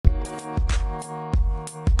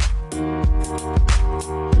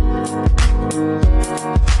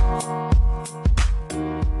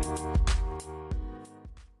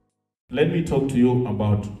let me talk to you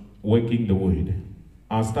about working the word.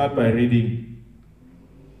 I'll start by reading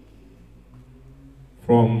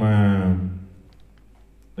from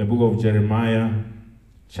the book of Jeremiah,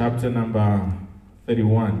 chapter number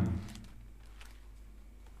 31.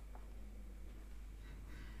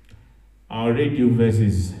 I'll read you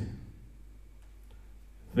verses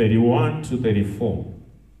 31 to 34.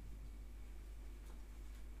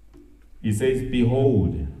 He says,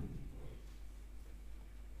 "Behold,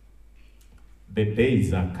 the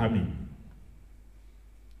days are coming,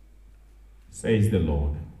 says the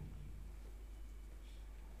Lord,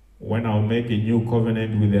 when I'll make a new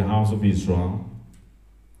covenant with the house of Israel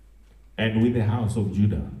and with the house of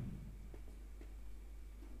Judah,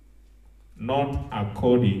 not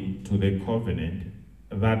according to the covenant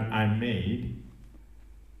that I made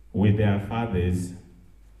with their fathers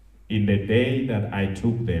in the day that I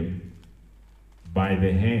took them by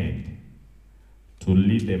the hand to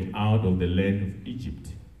lead them out of the land of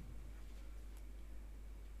Egypt."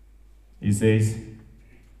 He says,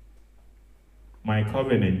 "My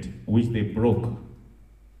covenant which they broke,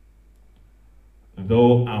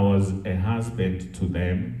 though I was a husband to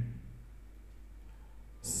them,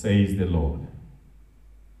 says the Lord."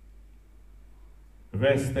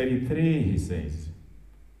 Verse 33, he says,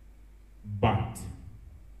 "But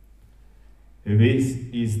this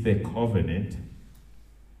is the covenant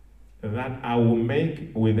that I will make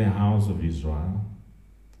with the house of Israel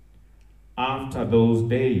after those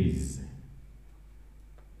days,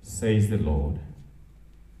 says the Lord.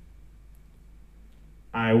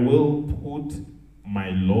 I will put my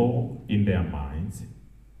law in their minds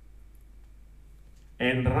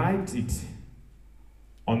and write it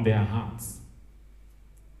on their hearts,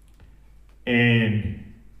 and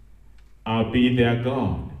I'll be their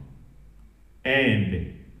God,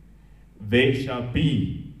 and they shall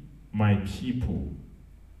be my people."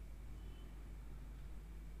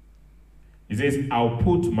 He says, "I'll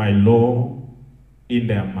put my law in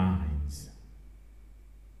their minds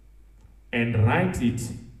and write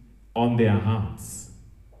it on their hearts,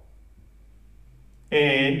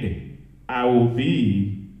 and I will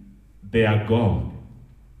be their God,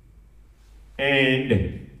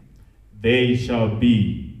 and they shall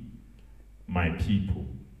be my people.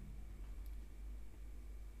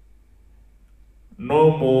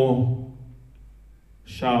 No more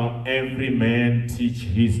shall every man teach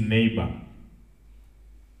his neighbor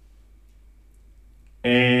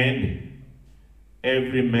and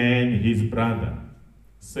every man his brother,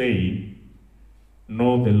 saying,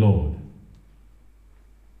 Know the Lord.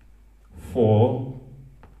 For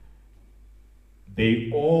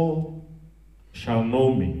they all shall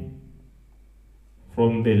know me,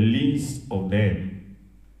 from the least of them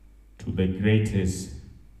to the greatest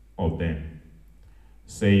of them,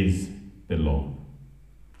 says the Lord.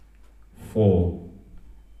 For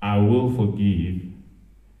I will forgive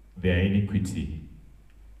their iniquity,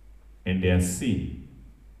 and their sin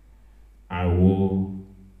I will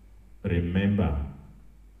remember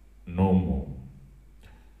no more."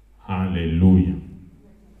 Hallelujah.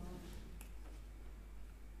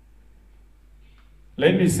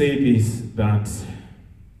 Let me say this, that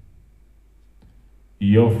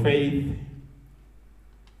your faith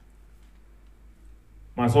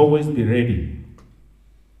must always be ready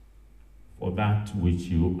for that which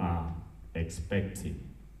you are expecting.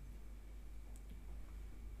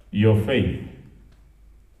 Your faith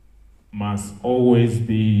must always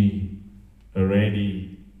be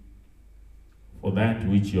ready for that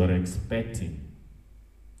which you're expecting.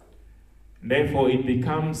 Therefore, it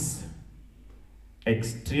becomes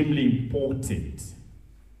extremely important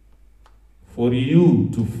for you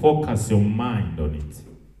to focus your mind on it.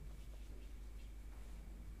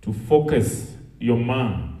 To focus your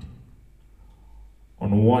mind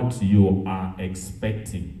on what you are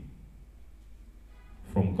expecting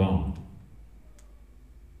from God.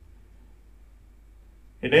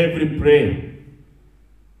 In every prayer,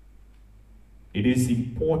 it is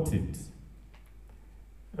important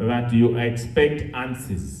that you expect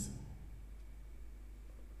answers.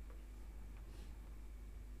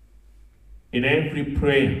 In every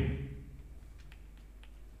prayer,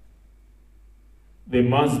 there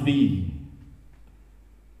must be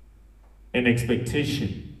an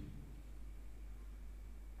expectation.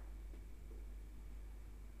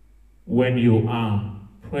 When you are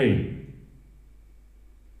praying,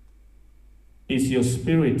 is your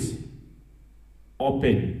spirit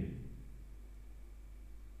open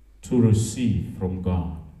to receive from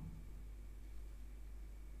God?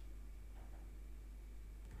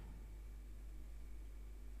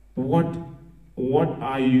 What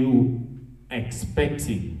are you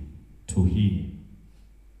expecting to hear?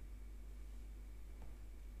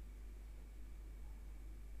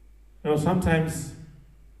 Sometimes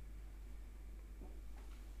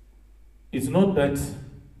it's not that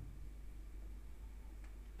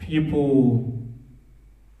people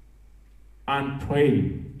aren't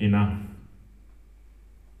praying enough.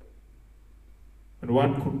 And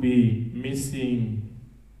what could be missing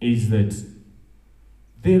is that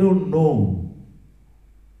they don't know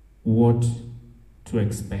what to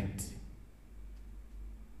expect.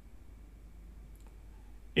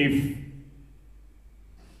 If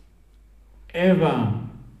ever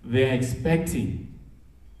they're expecting,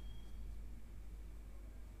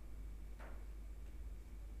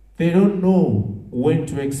 they don't know when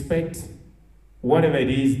to expect whatever it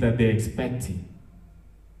is that they're expecting,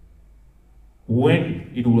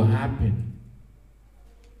 when it will happen,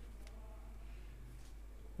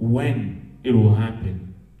 when it will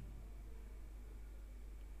happen.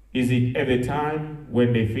 Is it at the time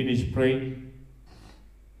when they finish praying?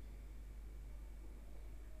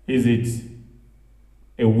 Is it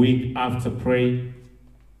a week after praying?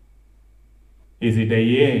 Is it a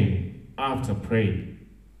year after praying?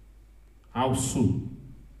 How soon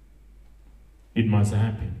it must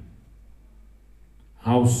happen?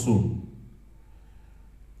 How soon?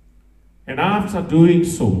 And after doing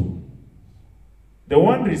so, the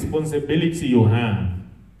one responsibility you have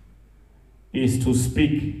is to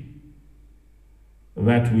speak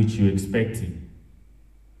that which you're expecting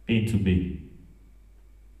into being.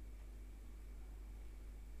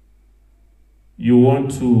 You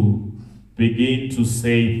want to begin to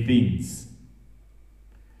say things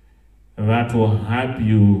that will help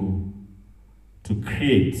you to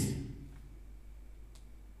create,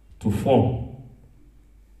 to form,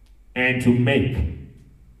 and to make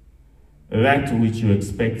that which you're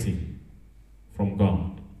expecting from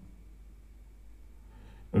God.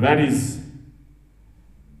 That is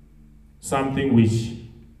something which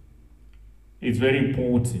is very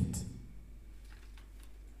important.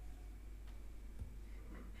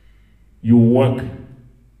 You work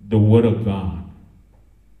the Word of God,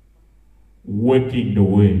 working the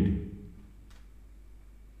Word,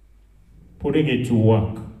 putting it to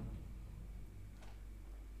work,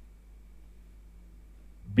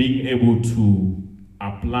 being able to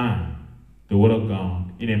apply the Word of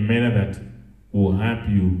God in a manner that will help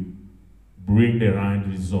you bring the right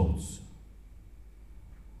results.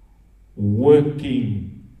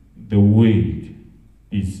 Working the Word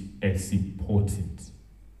is as important.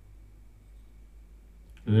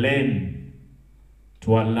 Learn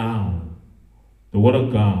to allow the Word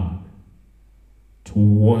of God to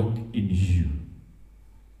work in you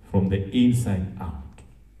from the inside out.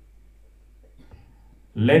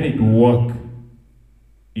 Let it work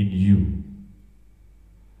in you.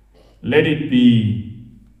 Let it be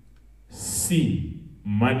seen,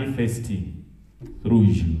 manifesting through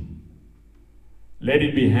you. Let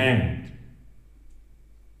it be heard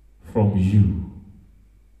from you.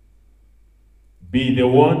 Be the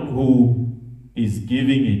one who is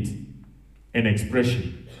giving it an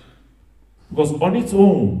expression. Because on its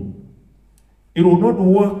own, it will not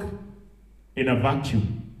work in a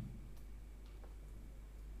vacuum.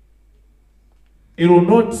 It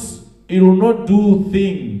will not do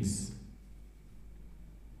things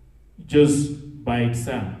just by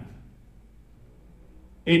itself.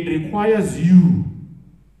 It requires you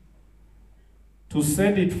to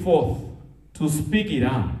send it forth, to speak it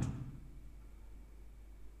out.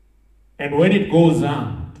 And when it goes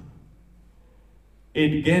out,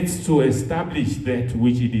 it gets to establish that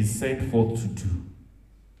which it is sent forth to do.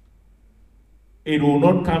 It will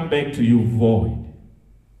not come back to you void.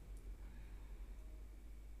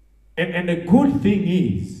 And the good thing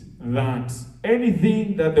is that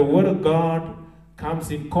anything that the Word of God comes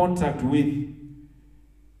in contact with,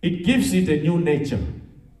 it gives it a new nature.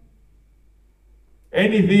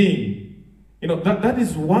 Anything, that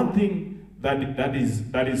is one thing that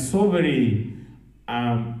is so very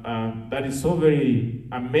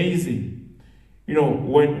amazing.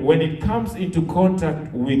 When it comes into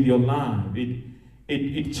contact with your life,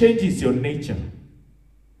 it changes your nature.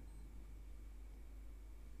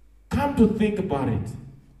 Come to think about it,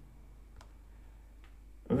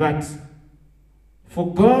 that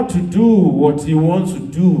for God to do what He wants to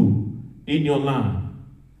do in your life,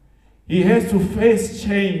 He has to first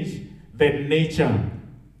change the nature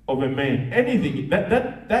of a man. Anything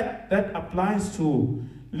that applies to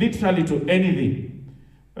literally to anything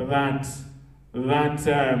that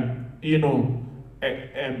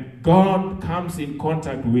God comes in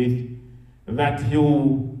contact with, that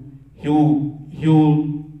He'll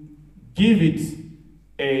give it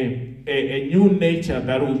a new nature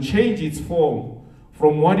that will change its form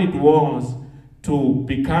from what it was to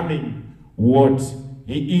becoming what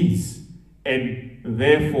He is. And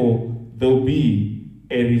therefore, there will be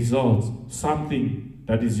a result, something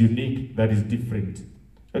that is unique, that is different.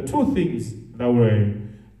 The two things that were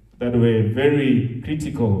very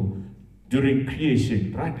critical during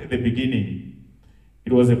creation, right at the beginning,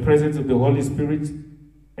 it was the presence of the Holy Spirit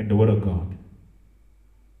and the Word of God.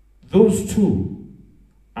 Those two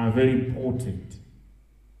are very important.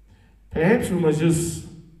 Perhaps we must just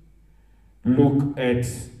look at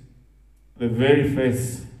the very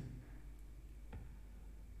first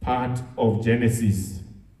part of Genesis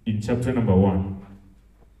in chapter number 1.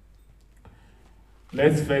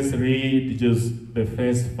 Let's first read just the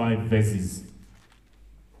first 5 verses.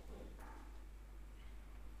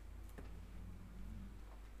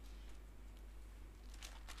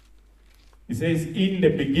 It says, in the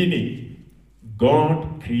beginning,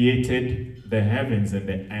 God created the heavens and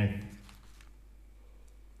the earth.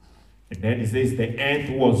 And then it says, the earth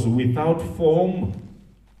was without form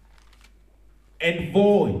and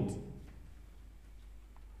void.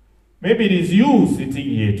 Maybe it is you sitting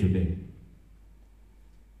here today.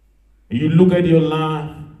 You look at your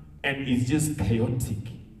life and it's just chaotic.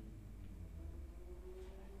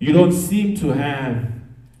 You don't seem to have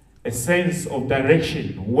a sense of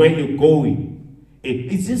direction, where you're going.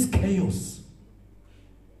 It's just chaos.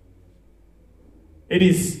 It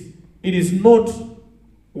is not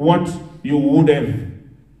what you would have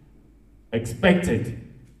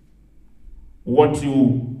expected, what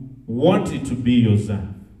you want it to be yourself,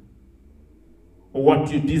 or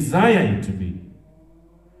what you desire it to be.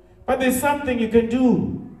 But there's something you can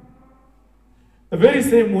do. The very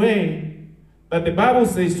same way that the Bible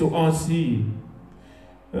says to us here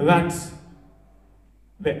that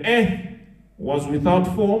the earth was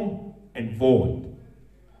without form and void,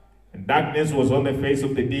 and darkness was on the face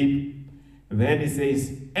of the deep. Then it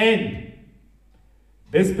says, and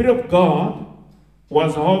the Spirit of God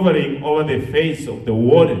was hovering over the face of the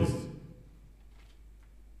waters.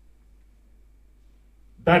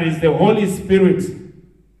 That is the Holy Spirit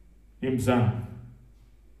Himself.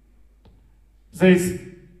 It says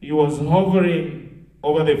He was hovering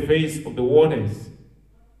over the face of the waters.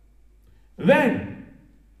 Then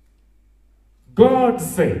God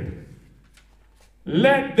said,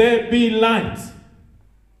 let there be light.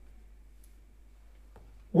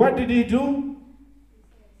 What did He do?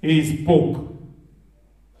 He spoke.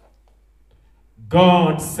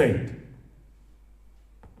 God said.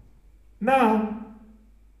 Now,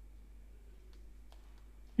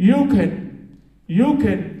 you can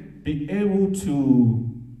be able to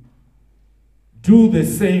do the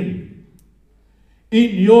same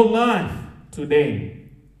in your life today.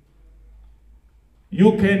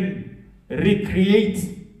 You can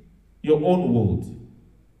recreate your own world,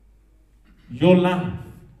 your life.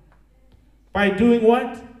 By doing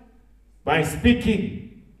what? By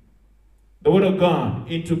speaking the Word of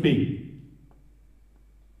God into being.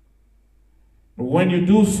 When you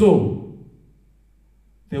do so,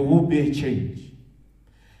 there will be a change.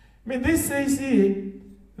 I mean, this says here,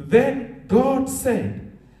 then God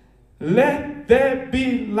said, let there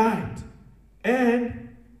be light. And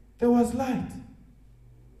there was light.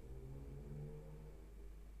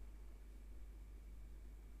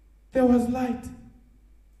 There was light.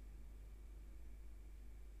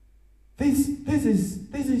 This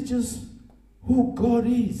is just who God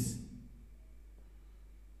is.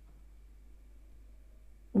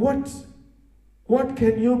 What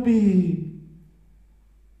can you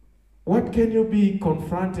be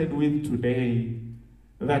confronted with today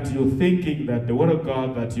that you're thinking that the Word of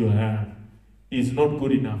God that you have is not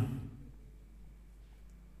good enough?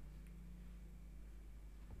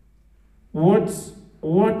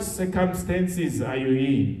 What circumstances are you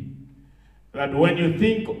in that when you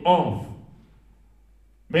think of,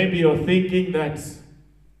 maybe you're thinking that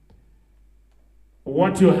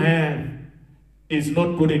what you have is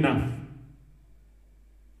not good enough?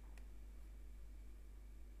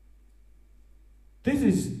 This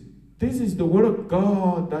is the Word of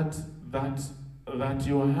God that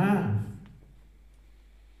you have.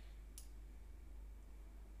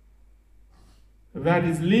 That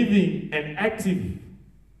is living and active.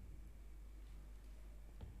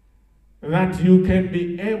 That you can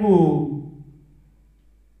be able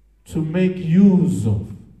to make use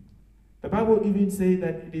of. The Bible even says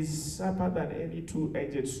that it is sharper than any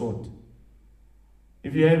two-edged sword.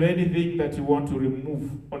 If you have anything that you want to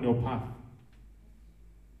remove on your path,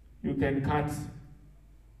 you can cut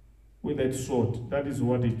with that sword. That is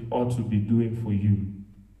what it ought to be doing for you.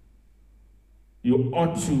 You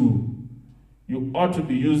ought to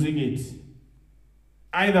be using it.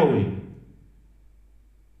 Either way,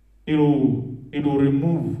 it will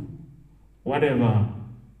remove whatever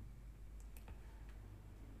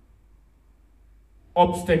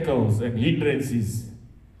obstacles and hindrances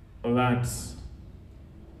that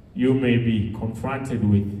you may be confronted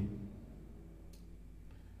with.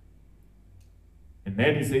 And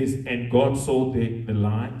then he says, and God saw the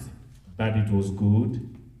light, that it was good.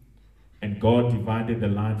 And God divided the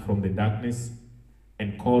light from the darkness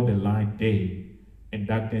and called the light day, and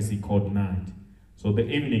darkness he called night. So the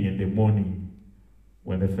evening and the morning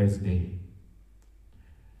were the first day.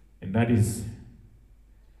 And that is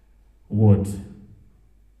what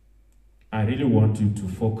I really want you to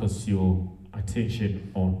focus your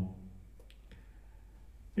attention on.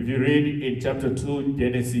 If you read in chapter 2,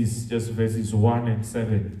 Genesis, just verses 1 and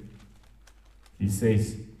 7, he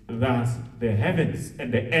says, thus the heavens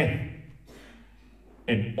and the earth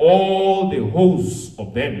and all the hosts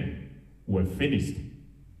of them were finished.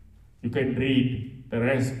 You can read the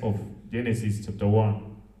rest of Genesis chapter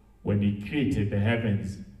 1 when he created the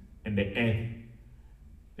heavens and the earth,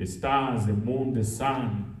 the stars, the moon, the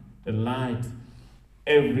sun, the light,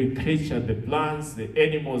 every creature, the plants, the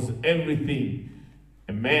animals, everything,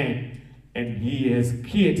 a man, and he has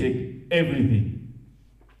created everything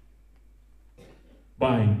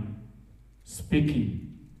by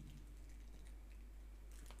speaking.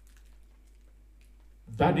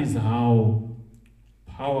 That is how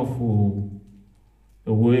powerful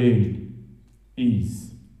the word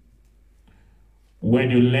is.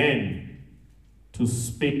 When you learn to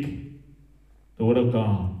speak the word of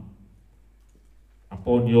God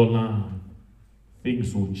upon your life,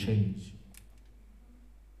 things will change.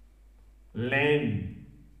 Learn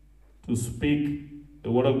to speak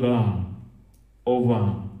the word of God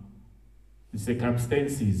over the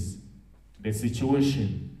circumstances, the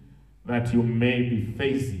situation that you may be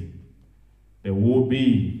facing. There will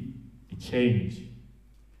be a change.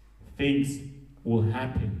 Things will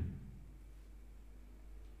happen.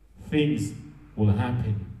 Things will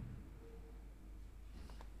happen.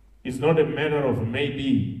 It's not a matter of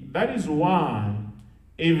maybe. That is why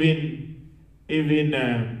even in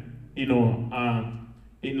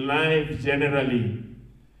life generally,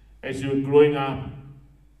 as you're growing up,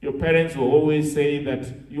 your parents will always say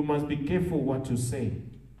that you must be careful what you say.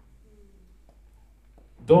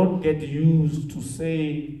 Don't get used to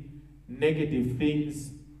say negative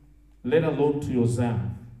things, let alone to yourself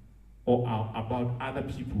or about other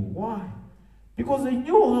people. Why? Because they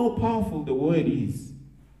know how powerful the word is.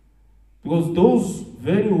 Because those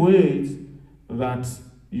very words that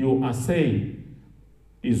you are saying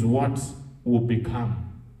is what will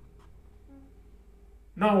become.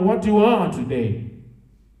 Now, what you are today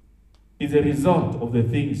is a result of the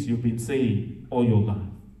things you've been saying all your life.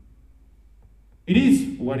 It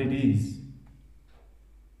is what it is.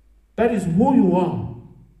 That is who you are.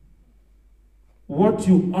 What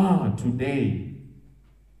you are today.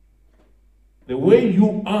 The way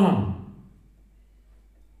you are.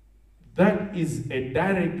 That is a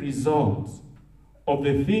direct result of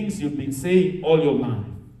the things you've been saying all your life.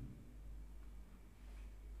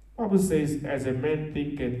 The Bible says, as a man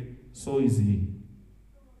thinketh, so is he.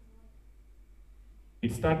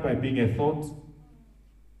 It starts by being a thought.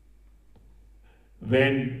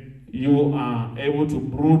 Then you are able to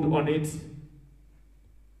brood on it.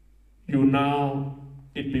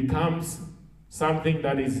 It becomes something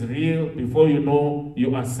that is real. Before you know,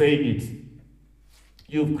 you are saying it.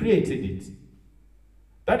 You've created it.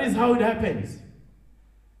 That is how it happens.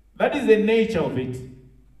 That is the nature of it.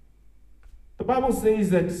 The Bible says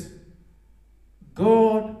that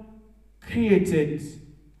God created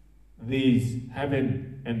these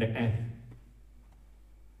heaven and the earth.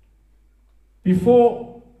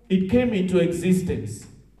 Before it came into existence,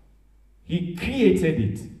 he created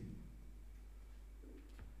it.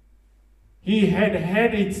 He had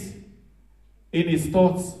it in his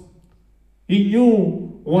thoughts. He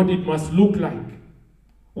knew what it must look like,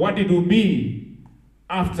 what it will be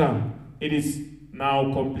after it is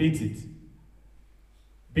now completed.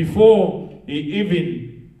 Before he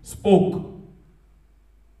even spoke.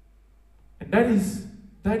 And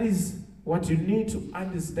that is what you need to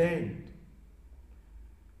understand.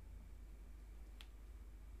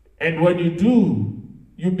 And when you do,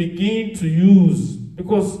 you begin to use,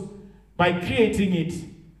 because by creating it,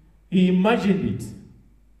 he imagined it.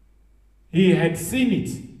 He had seen it.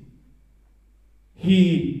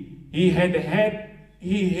 He had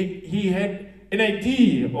an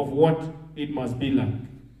idea of what it must be like.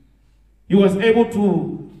 He was able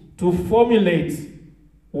to formulate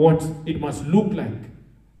what it must look like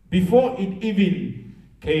before it even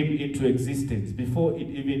came into existence, before it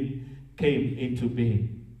even came into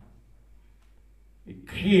being. He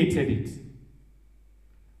created it,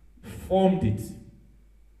 formed it.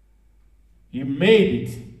 He made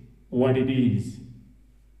it what it is.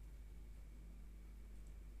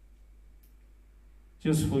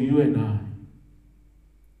 just for you and I.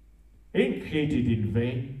 He ain't created in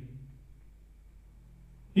vain.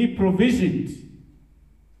 He provisioned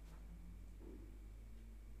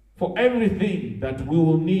for everything that we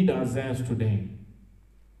will need ourselves today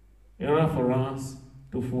in order for us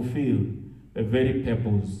to fulfill the very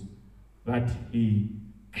purpose that He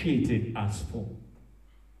created us for.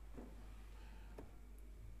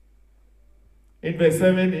 In verse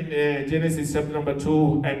 7 in Genesis chapter number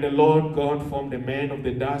 2, and the Lord God formed a man of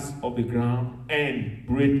the dust of the ground and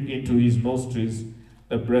breathed into his nostrils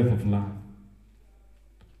the breath of life.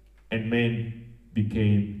 And man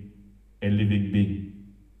became a living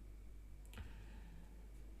being.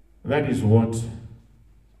 That is what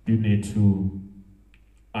you need to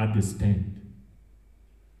understand.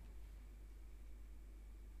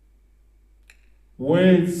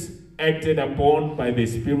 Words acted upon by the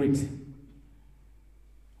Spirit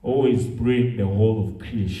always bring the whole of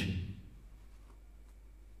creation.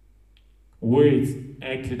 Words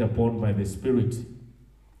acted upon by the Spirit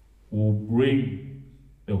will bring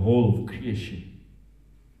the whole of creation.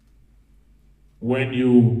 When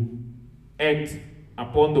you act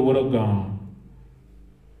upon the Word of God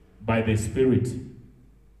by the Spirit,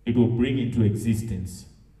 it will bring into existence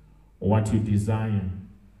what you desire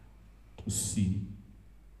to see.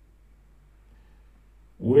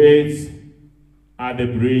 Words are the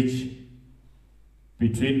bridge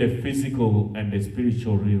between the physical and the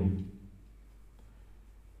spiritual realm.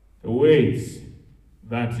 The words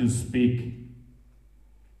that you speak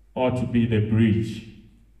ought to be the bridge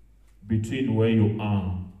between where you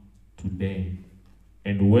are today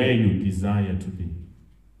and where you desire to be.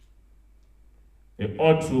 They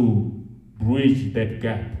ought to bridge that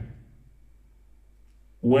gap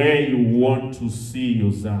where you want to see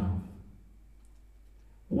yourself.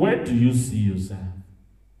 Where do you see yourself?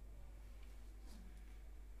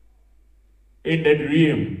 In that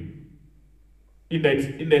realm, in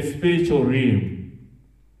that spiritual realm,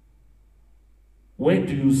 where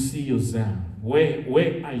do you see yourself?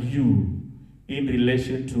 Where are you in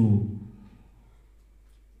relation to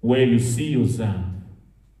where you see yourself?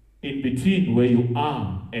 In between where you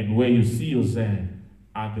are and where you see yourself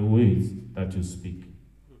are the words that you speak.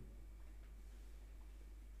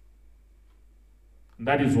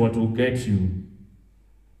 That is what will get you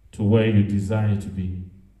to where you desire to be.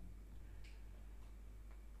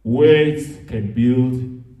 Words can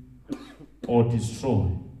build or destroy.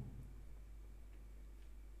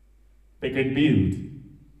 They can build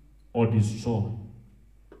or destroy.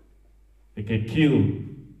 They can kill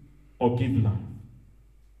or give life.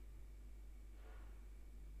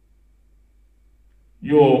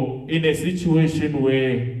 You're in a situation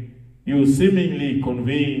where you're seemingly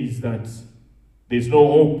convinced that there's no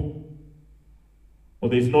hope or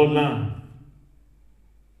there's no love,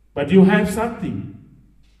 but you have something.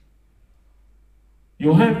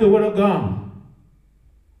 You have the Word of God,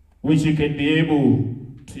 which you can be able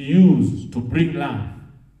to use to bring life.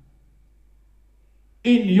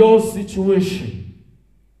 In your situation,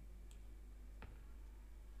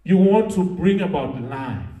 you want to bring about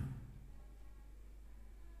life.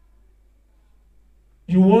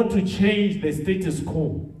 You want to change the status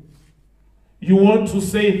quo. You want to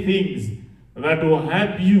say things that will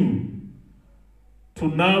help you to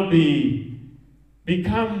now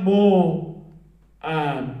become more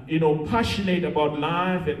passionate about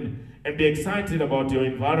life and be excited about your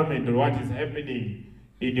environment and what is happening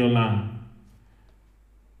in your life.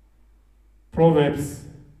 Proverbs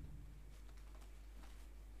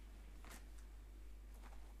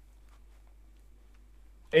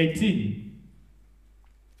 18,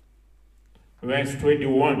 verse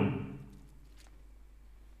 21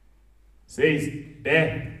 says,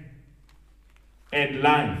 death and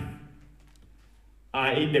life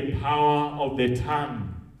are in the power of the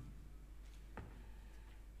tongue,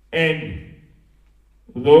 and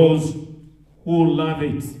those who love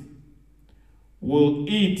it will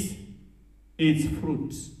eat its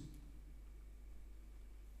fruits.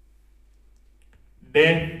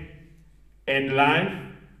 Death and life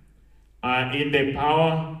are in the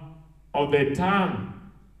power of the tongue.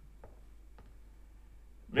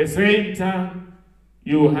 The same tongue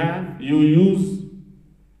you use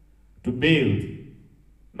to build,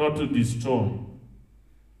 not to destroy.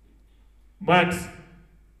 But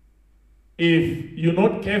if you're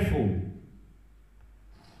not careful,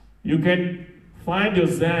 you can find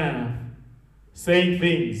yourself saying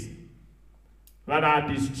things that are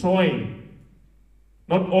destroying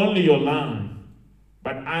not only your life,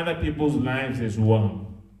 but other people's lives as well.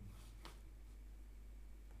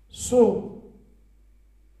 So,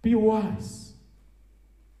 be wise.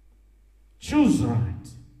 Choose right.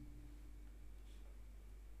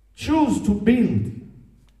 Choose to build.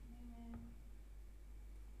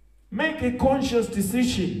 Make a conscious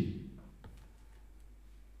decision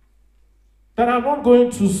that I'm not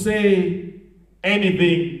going to say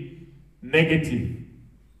anything negative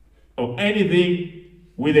or anything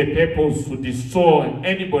with a purpose to destroy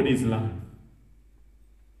anybody's life.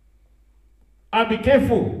 I'll be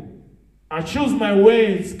careful. I choose my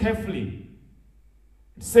words carefully.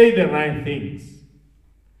 Say the right things.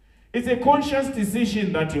 It's a conscious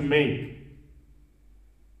decision that you make.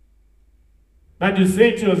 That you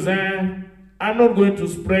say to yourself, I'm not going to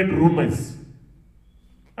spread rumors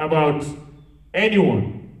about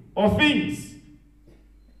anyone or things.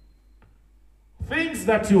 Things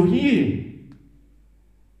that you hear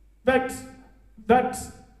that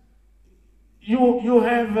you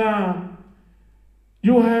have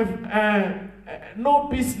no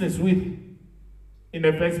business with in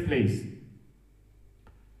the first place.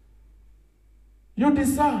 You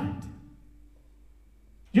decide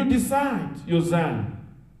yourself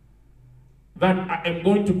that I am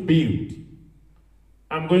going to build.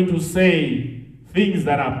 I'm going to say things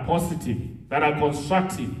that are positive, that are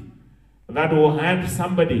constructive, that will help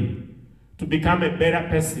somebody to become a better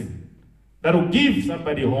person, that will give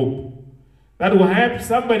somebody hope, that will help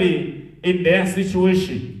somebody in their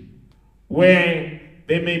situation where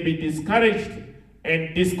they may be discouraged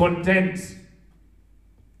and discontent,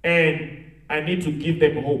 and I need to give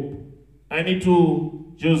them hope. I need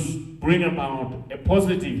to just bring about a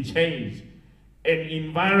positive change, an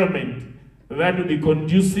environment that will be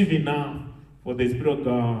conducive enough for the Spirit of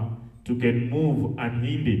God to can move and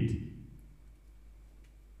heal it.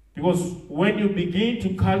 Because when you begin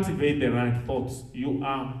to cultivate the right thoughts, you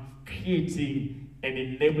are creating an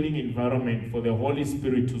enabling environment for the Holy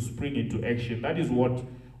Spirit to spring into action. That is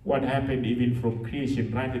what happened even from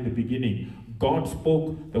creation right at the beginning. God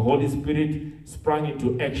spoke, the Holy Spirit sprang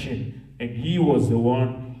into action, and He was the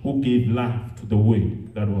one who gave life to the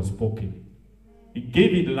word that was spoken. He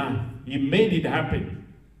gave it life. He made it happen.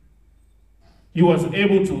 He was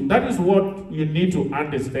able to. That is what you need to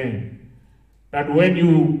understand. That when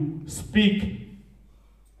you speak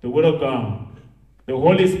the word of God, the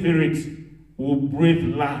Holy Spirit will breathe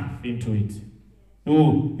life into it.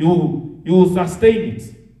 You will sustain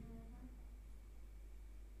it.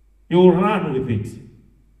 You will run with it.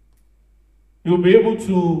 You will be able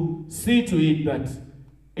to see to it that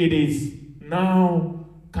it is now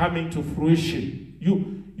coming to fruition.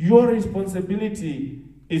 Your responsibility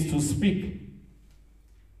is to speak.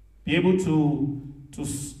 Be able to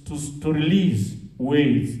release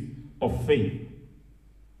words of faith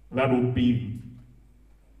that will build.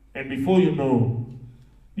 And before you know,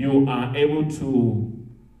 you are able to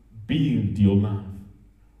build your life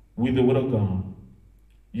with the word of God.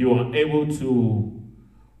 You are able to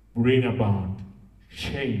bring about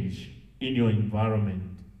change in your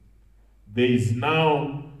environment. There is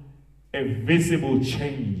now a visible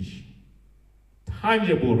change,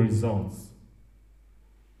 tangible results.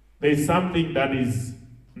 There is something that is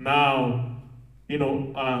now,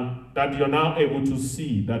 that you're now able to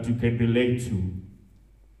see, that you can relate to.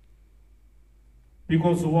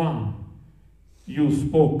 Because why? You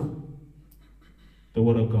spoke the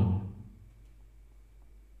word of God.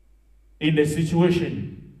 In the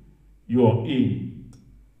situation you are in,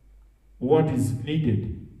 what is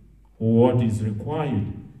needed, what is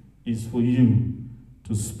required, is for you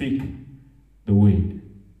to speak the word.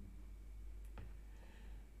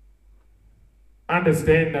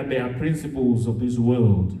 Understand that there are principles of this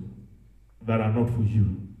world that are not for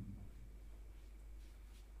you.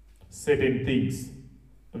 Certain things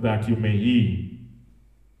that you may hear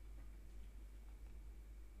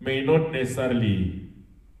may not necessarily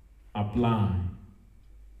apply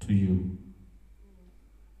to you.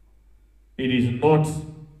 It is not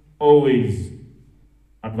always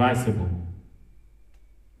advisable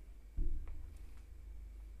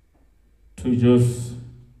to just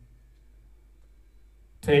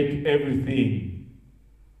take everything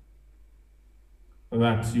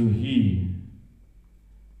that you hear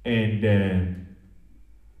and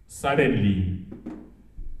suddenly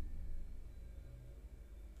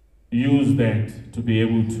use that to be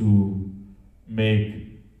able to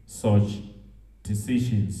make such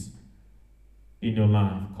decisions in your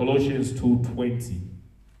life. Colossians 2:20.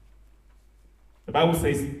 The Bible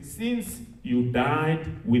says, since you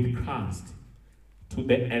died with Christ to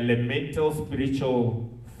the elemental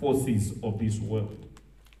spiritual forces of this world,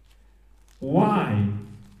 why,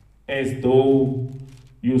 as though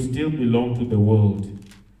you still belong to the world,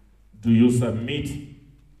 do you submit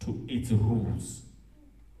to its rules?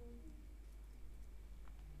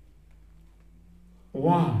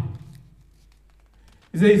 Why?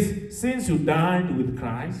 He says, since you died with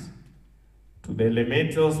Christ to the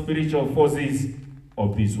elemental spiritual forces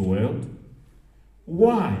of this world,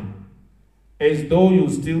 why, as though you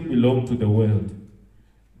still belong to the world,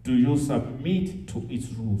 do you submit to its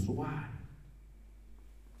rules? Why?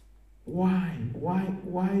 Why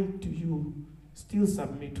do you still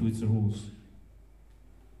submit to its rules?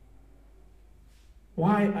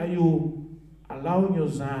 Why are you allowing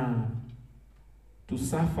yourself to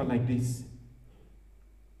suffer like this?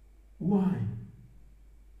 Why?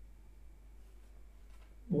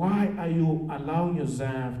 Why are you allowing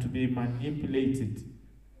yourself to be manipulated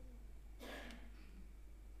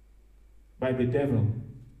by the devil?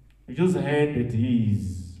 You just heard that he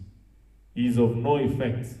is of no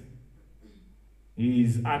effect. He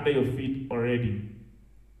is under your feet already.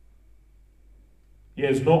 He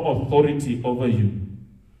has no authority over you.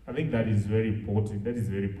 I think that is very important. That is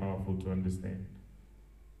very powerful to understand.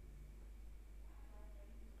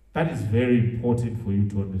 That is very important for you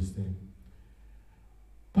to understand.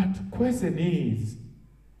 But the question is,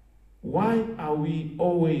 why are we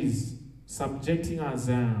always subjecting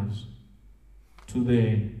ourselves to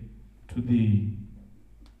the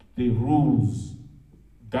rules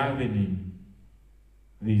governing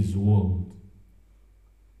this world?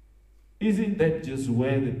 Isn't that just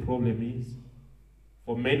where the problem is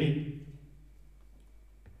for many?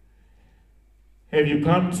 Have you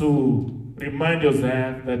come to remind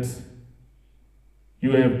yourself that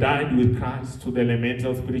you have died with Christ to the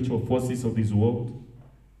elemental spiritual forces of this world?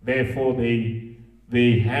 Therefore,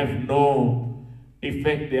 they have no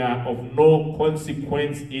effect, they are of no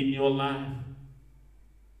consequence in your life.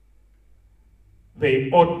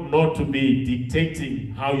 They ought not to be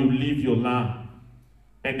dictating how you live your life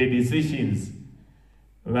and the decisions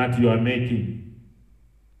that you are making.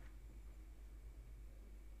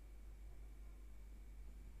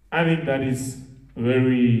 I think that is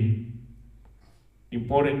very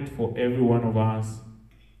important for every one of us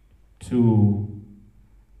to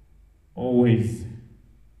always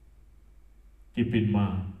keep in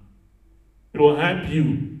mind. It will help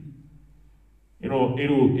you.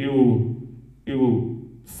 It will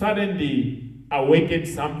suddenly awaken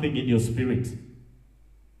something in your spirit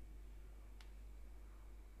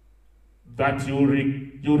that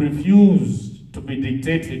you refuse to be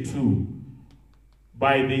dictated to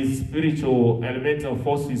by these spiritual elemental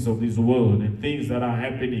forces of this world and things that are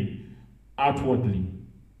happening outwardly,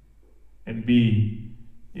 and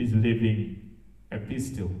is living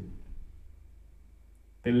epistle,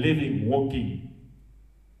 the living, walking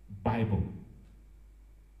Bible.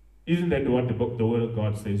 Isn't that what the Word of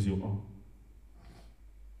God says you are?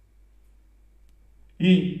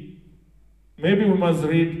 Maybe we must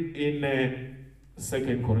read in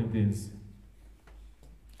 2 Corinthians.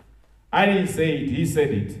 I didn't say it, he said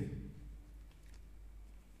it.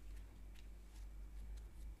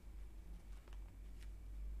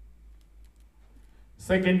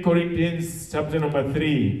 Second Corinthians chapter number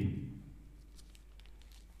 3,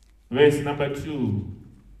 verse number 2.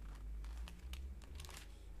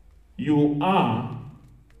 You are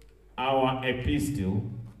our epistle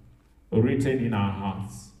written in our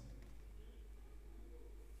hearts,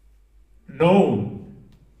 known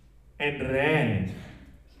and read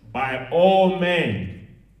by all men.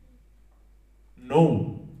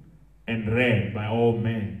 Known and read by all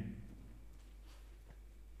men.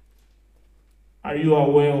 Are you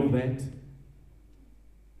aware of that?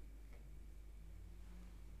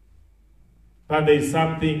 That there is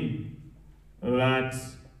something that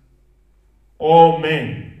all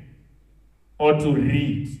men ought to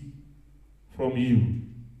read from you.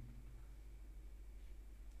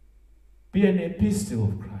 Be an epistle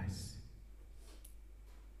of Christ.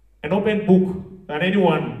 An open book that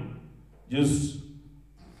anyone just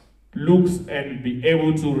looks and be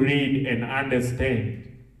able to read and understand.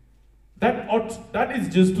 That is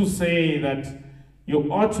just to say that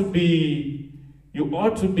you ought to be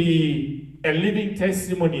a living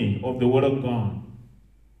testimony of the Word of God.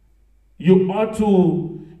 You ought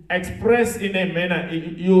to express in a manner,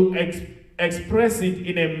 express it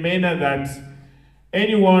in a manner that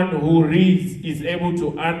anyone who reads is able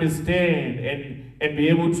to understand and be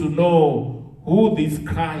able to know who this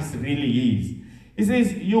Christ really is. He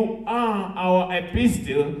says, you are our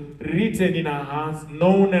epistle written in our hearts,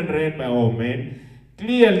 known and read by all men.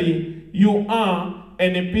 Clearly, you are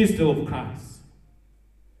an epistle of Christ.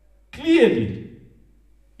 Clearly,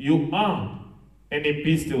 you are an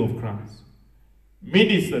epistle of Christ,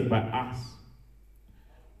 ministered by us,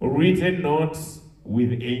 written not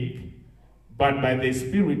with ink, but by the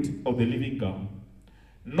Spirit of the living God,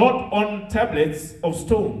 not on tablets of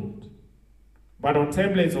stone, but on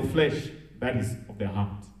tablets of flesh, that is of the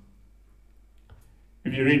heart.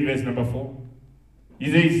 If you read verse number 4,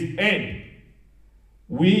 he says, and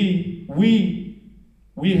we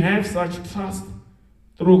have such trust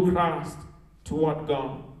through Christ toward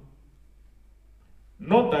God.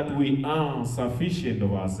 Not that we are sufficient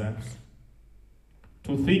of ourselves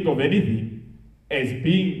to think of anything as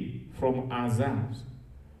being from ourselves,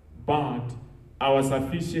 but our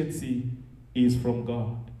sufficiency is from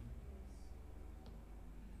God.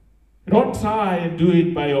 Don't try and do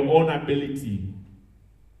it by your own ability,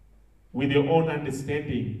 with your own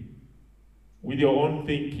understanding, with your own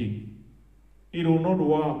thinking. It will not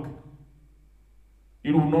work.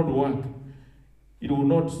 It will not work. You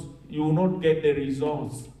will not get the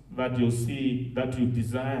results that you see, that you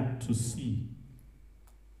desire to see.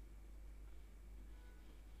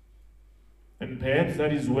 And perhaps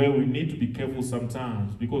that is where we need to be careful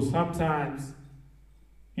sometimes, because sometimes,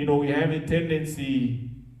 we have a tendency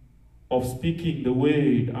of speaking the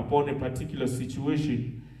word upon a particular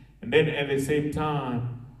situation, and then at the same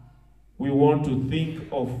time, we want to think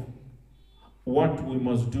of what we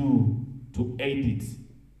must do to aid it,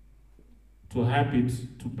 to help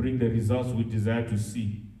it to bring the results we desire to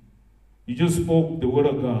see. You just spoke the word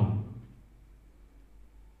of God.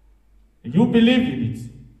 You believed in it.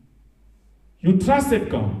 You trusted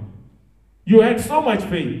God. You had so much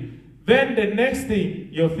faith. Then the next thing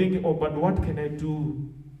you're thinking, oh, but what can I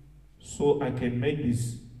do so I can make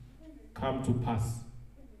this come to pass?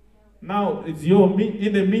 Now it's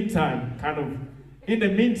in the meantime,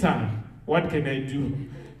 what can I do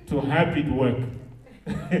to help it work?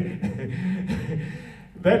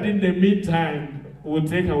 That in the meantime will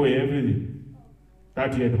take away everything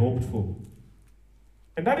that you had hoped for.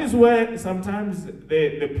 And that is where sometimes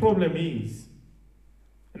the problem is.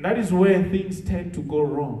 And that is where things tend to go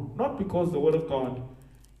wrong. Not because the word of God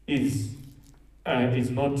is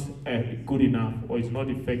not good enough or is not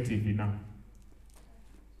effective enough.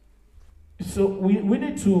 So we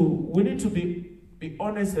need to be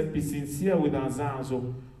honest and be sincere with ourselves.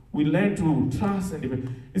 So we learn to trust and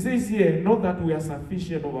depend. It says here, not that we are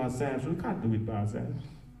sufficient of ourselves. We can't do it by ourselves.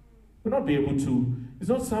 We'll not be able to. It's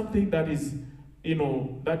not something that is,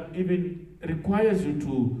 that even requires you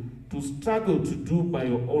to struggle to do by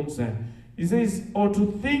your own self. It says, or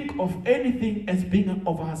to think of anything as being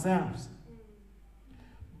of ourselves.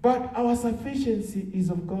 But our sufficiency is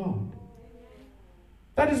of God.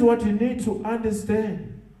 That is what you need to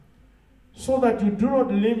understand, so that you do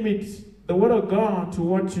not limit the word of God to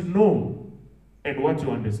what you know and what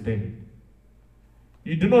you understand.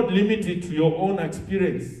 You do not limit it to your own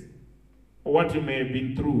experience, or what you may have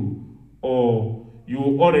been through, or you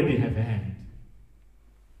already have had.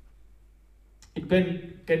 It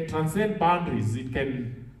can transcend boundaries. It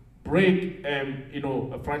can break,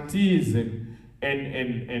 frontiers, and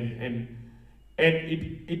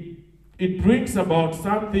it brings about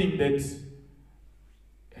something that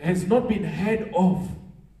has not been heard of.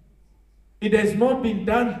 It has not been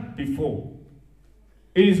done before.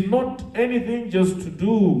 It is not anything just to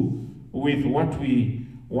do with what we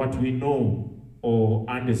know or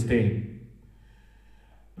understand.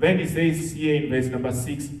 Then it says here in verse number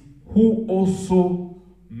 6, who also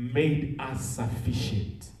made us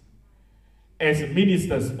sufficient as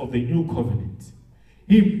ministers of the new covenant.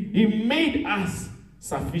 He made us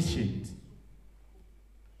sufficient.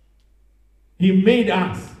 He made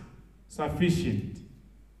us sufficient.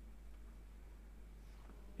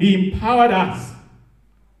 He empowered us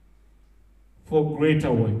for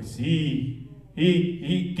greater works. He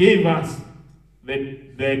gave us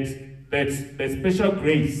that special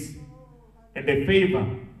grace and the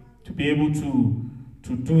favor to be able to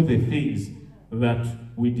do the things that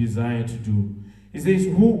we desire to do. He says,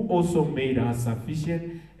 who also made us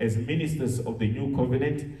sufficient as ministers of the new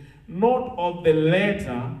covenant, not of the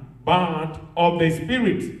letter, but of the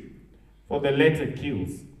Spirit. For the letter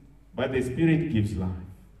kills, but the Spirit gives life.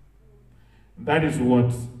 That is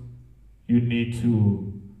what you need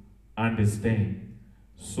to understand,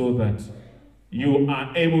 so that you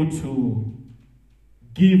are able to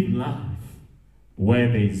give life where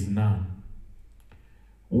there is none.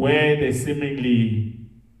 Where there seemingly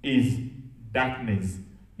is darkness,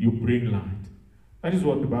 you bring light. That is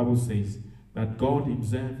what the Bible says, that God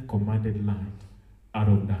himself commanded light out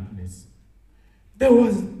of darkness. There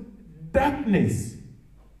was darkness.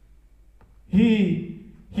 He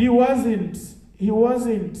wasn't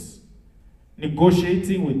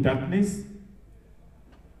negotiating with darkness.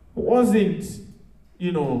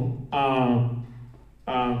 He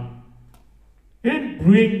didn't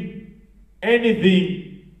bring anything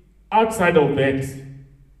outside of that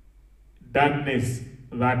darkness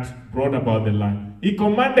that brought about the light. He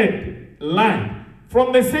commanded light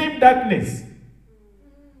from the same darkness.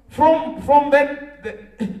 From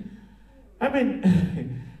that, I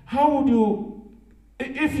mean, how would you,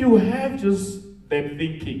 if you have just that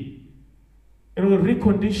thinking,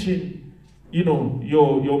 recondition,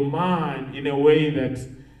 your mind in a way that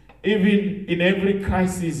even in every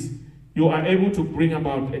crisis, you are able to bring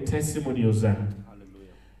about a testimony yourself.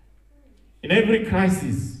 Hallelujah. In every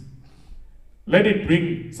crisis, let it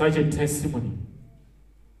bring such a testimony.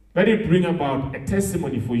 Let it bring about a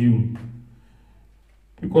testimony for you.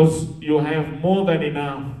 Because you have more than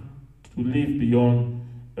enough to live beyond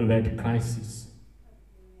that crisis.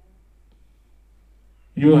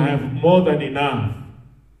 You have more than enough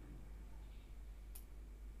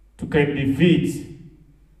to can defeat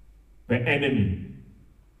the enemy.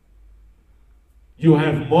 You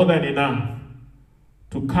have more than enough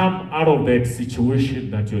to come out of that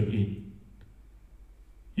situation that you're in.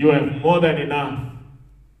 You have more than enough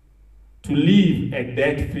to live a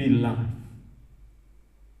debt-free life.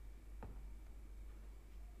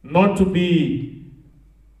 Not to be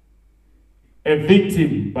a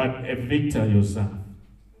victim, but a victor yourself.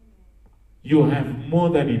 You have more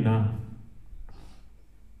than enough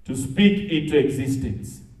to speak into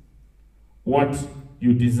existence what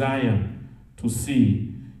you desire to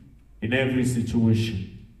see in every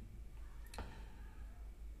situation.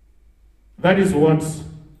 That is what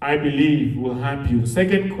I believe will help you.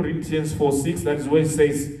 2 Corinthians 4:6, that is where it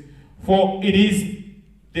says, "For it is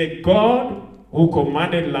the God who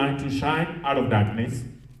commanded light to shine out of darkness,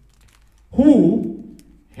 who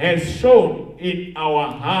has shone in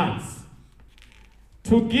our hearts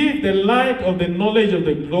to give the light of the knowledge of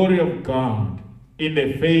the glory of God in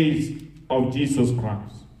the face of Jesus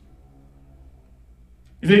Christ."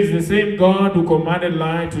 It says, the same God who commanded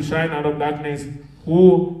light to shine out of darkness,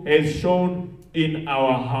 who has shone in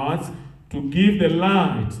our hearts to give the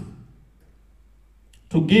light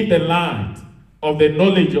of the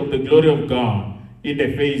knowledge of the glory of God in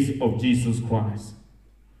the face of Jesus Christ.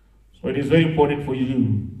 So it is very important for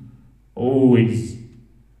you always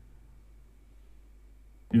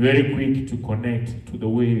be very quick to connect to the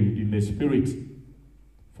word in the spirit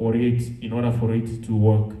in order for it to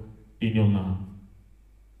work in your life.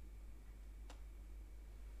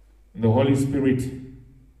 The Holy Spirit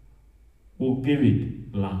will give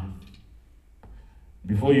it life.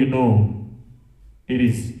 Before you know, it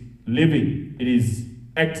is living, it is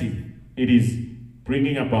active, it is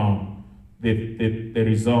bringing about the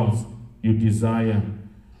results you desire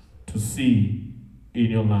to see in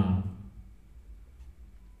your life.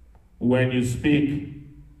 When you speak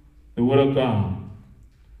the word of God,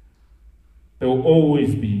 there will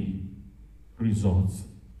always be results.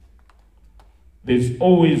 There's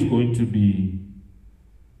always going to be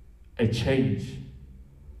a change.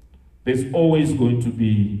 There's always going to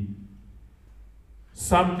be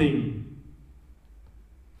something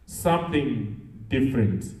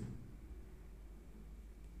different.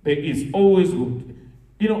 There is always,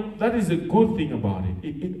 that is a good thing about it.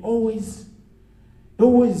 It always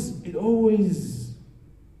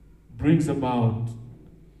brings about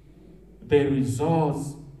the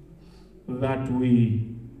results that we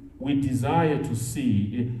desire to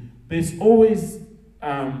see. There's always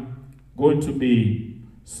going to be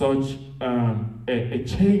such a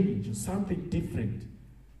change, something different,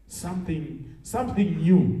 something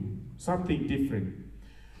new, something different.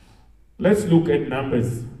 Let's look at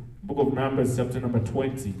Numbers, book of Numbers, chapter number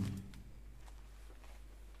 20.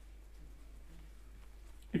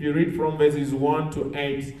 If you read from verses 1 to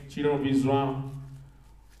 8, children of Israel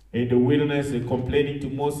in the wilderness, complaining to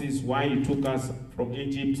Moses why he took us from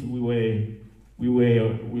Egypt. We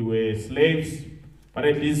were slaves, but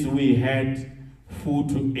at least we had food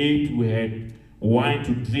to eat, we had wine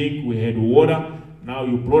to drink, we had water. Now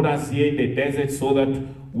you brought us here in the desert so that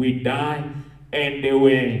we die. And they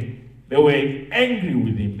were angry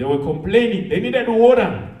with him. They were complaining. They needed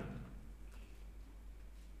water.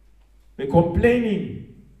 They're complaining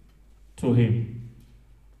to him.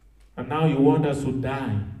 And now you want us to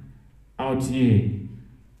die out here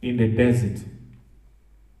in the desert.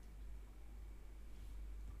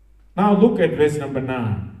 Now look at verse number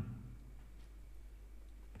 9.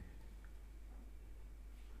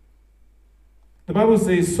 The Bible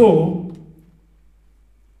says, so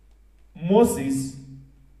Moses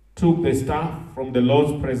took the staff from the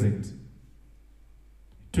Lord's presence,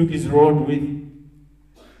 took his rod with,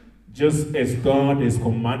 just as God has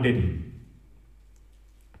commanded him.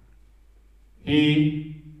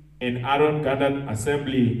 He and Aaron gathered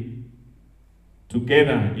assembly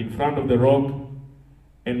together in front of the rock,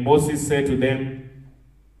 and Moses said to them,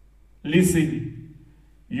 listen,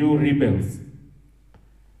 you rebels.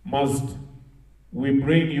 must we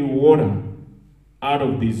bring you water out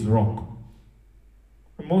of this rock?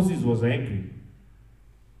 And Moses was angry.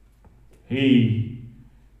 He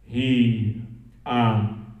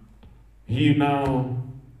now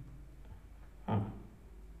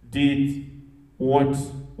did what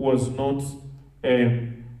was not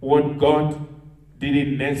what God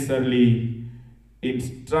didn't necessarily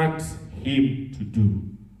instruct him to do.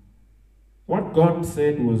 What God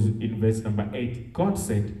said was in verse number 8. God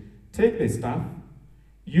said, take the staff,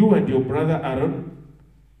 you and your brother Aaron,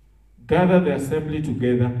 gather the assembly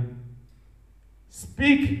together,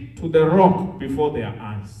 speak to the rock before their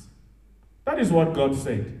eyes. That is what God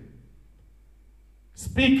said.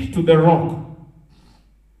 Speak to the rock.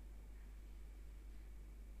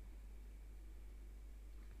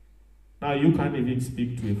 Now you can't even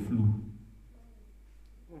speak to a flu.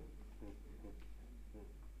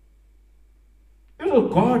 You know,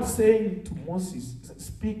 God saying to Moses,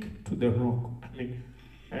 speak to the rock. I mean,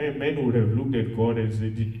 men would have looked at God and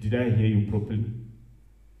said, did I hear you properly?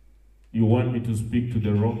 You want me to speak to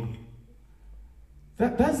the rock?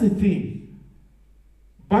 That's the thing.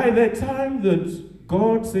 By the time that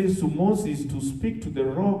God says to Moses to speak to the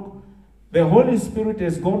rock, the Holy Spirit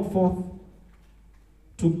has gone forth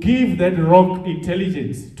to give that rock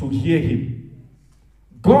intelligence to hear him.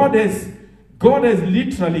 God has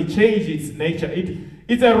literally changed its nature.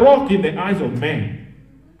 It's a rock in the eyes of man.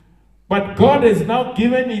 But God has now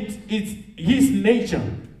given it his nature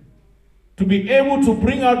to be able to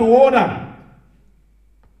bring out water.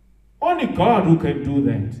 Only God who can do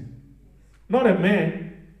that. Not a man.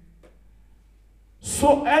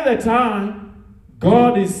 So at the time,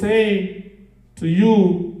 God is saying to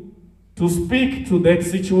you to speak to that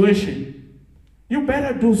situation. You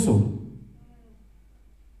better do so.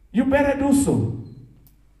 You better do so.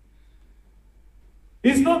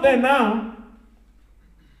 It's not there now,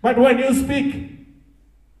 but when you speak,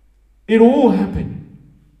 it will happen.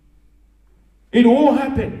 It will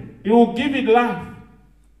happen. It will give it life.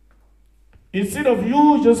 Instead of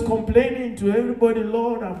you just complaining to everybody,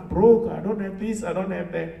 Lord, I'm broke, I don't have this, I don't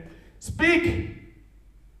have that. Speak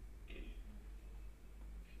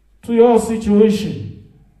to your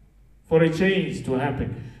situation for a change to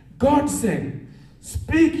happen. God said,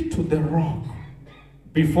 speak to the rock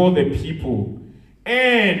before the people,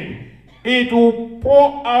 and it will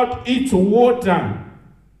pour out its water.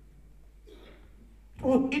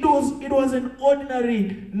 It was an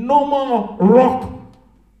ordinary, normal rock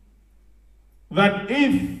that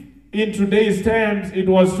if in today's terms it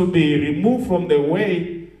was to be removed from the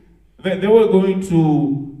way, they were going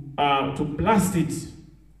to blast it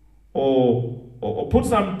or put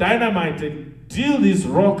some dynamite and drill this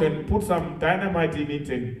rock and put some dynamite in it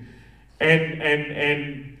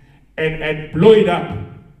and blow it up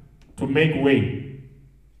to make way.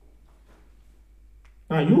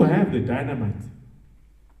 Now you have the dynamite.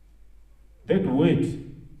 That weight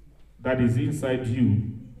that is inside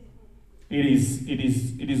you, it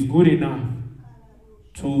is good enough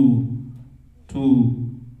to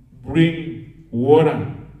bring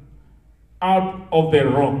water out of the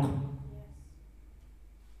rock,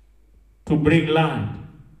 to bring light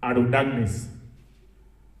out of darkness,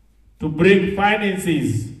 to bring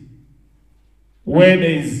finances where there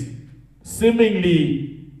is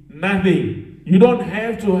seemingly nothing. You don't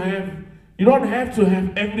have to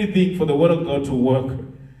have everything for the word of God to work.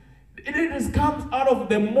 It comes out of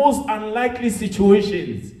the most unlikely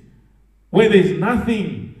situations where there's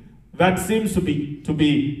nothing that seems to be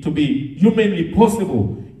humanly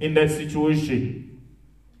possible in that situation.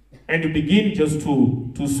 And you begin just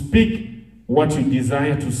to speak what you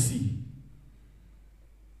desire to see.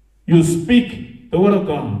 You speak the word of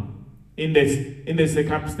God in the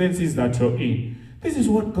circumstances that you're in. This is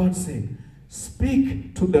what God said.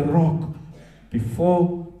 Speak to the rock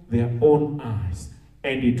before their own eyes,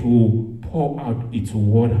 and it will pour out its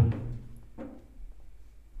water.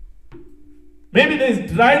 Maybe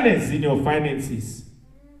there's dryness in your finances.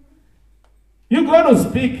 You got to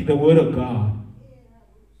speak the word of God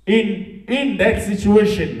in that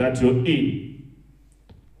situation that you're in.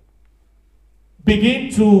 Begin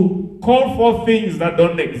to call for things that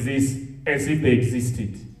don't exist as if they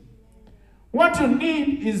existed. What you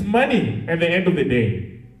need is money at the end of the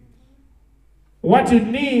day. What you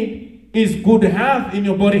need is good health in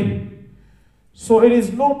your body. So it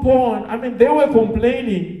is no point. I mean, they were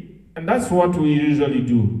complaining, and that's what we usually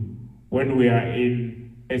do when we are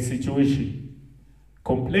in a situation.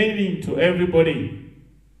 Complaining to everybody.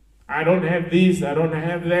 I don't have this, I don't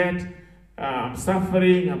have that. I'm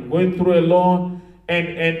suffering, I'm going through a lot.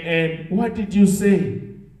 And what did you say?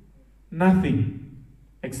 Nothing.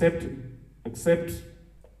 Except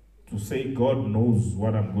to say God knows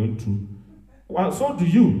what I'm going through. Well, so do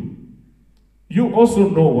you. You also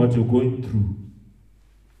know what you're going through.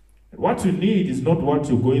 What you need is not what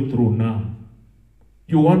you're going through now.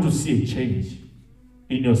 You want to see a change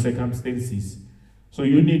in your circumstances. So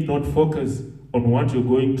you need not focus on what you're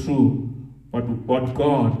going through, but what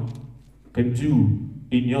God can do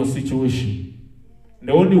in your situation.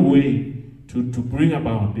 The only way to bring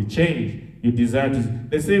about the change you desire is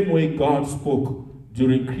the same way God spoke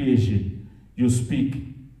during creation. You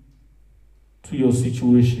speak to your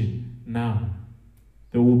situation now.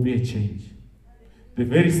 There will be a change. The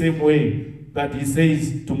very same way that he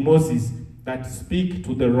says to Moses that speak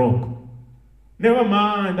to the rock. Never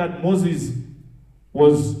mind that Moses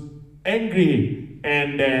was angry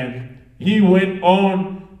and he went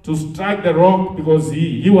on to strike the rock because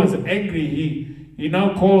he was angry. He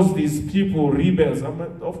now calls these people rebels.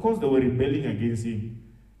 Of course, they were rebelling against him.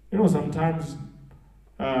 You know, sometimes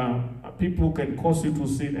people can cause you to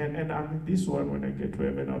sin. And I mean, this one, when I get to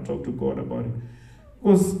heaven, I'll talk to God about it.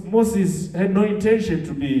 Because Moses had no intention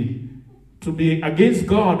to be against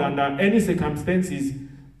God under any circumstances.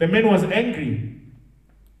 The man was angry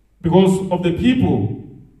because of the people.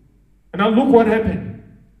 And now look what happened.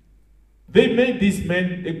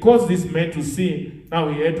 They caused this man to sin. Now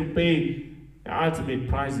he had to pay the ultimate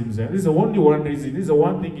price himself. This is the only one reason. This is the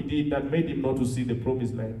one thing he did that made him not to see the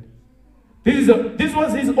promised land. This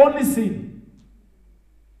was his only sin.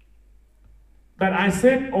 That I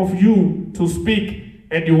said of you to speak,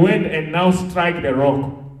 and you went and now strike the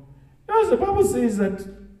rock. Now the Bible says that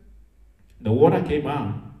the water came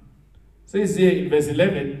out. It says here in verse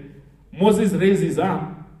 11, Moses raised his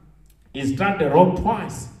arm. He struck the rock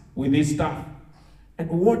twice with his staff, and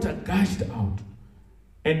water gushed out.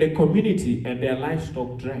 And the community and their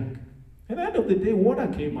livestock drank. At the end of the day, water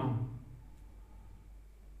came out.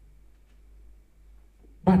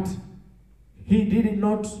 But he did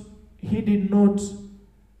not,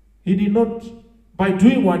 by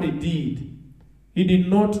doing what he did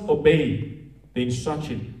not obey the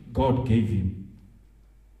instruction God gave him.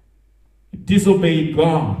 He disobeyed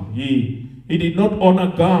God. He did not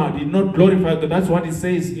honor God. He did not glorify God. That's what he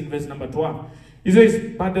says in verse number 12. He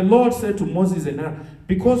says, but the Lord said to Moses and Aaron,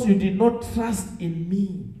 because you did not trust in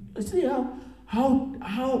me. You see how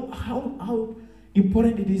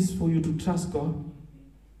important it is for you to trust God.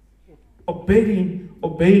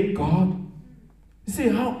 Obey God. You see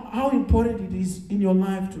how important it is in your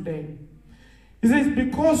life today. He says,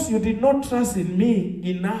 because you did not trust in me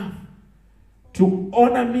enough to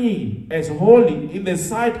honor me as holy in the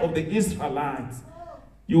sight of the Israelites,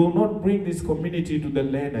 you will not bring this community to the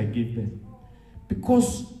land I give them.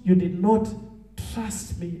 Because you did not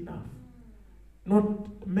trust me enough.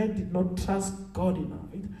 Men did not trust God enough.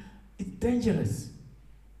 It's dangerous.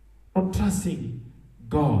 Not trusting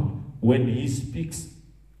God when he speaks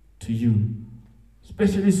to you.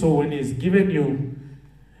 Especially so when he's given you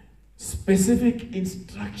specific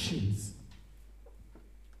instructions.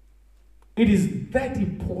 It is that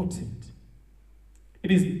important.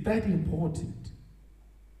 It is that important.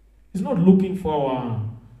 He's not looking for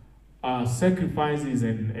our sacrifices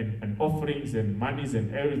and offerings and monies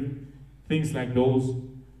and everything, things like those,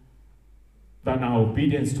 than our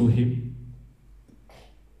obedience to him.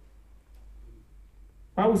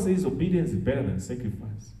 Bible says obedience is better than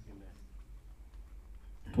sacrifice.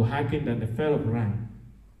 To hearken than the fell of ram.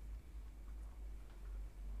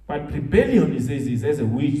 But rebellion, he says, is as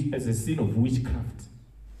a sin of witchcraft.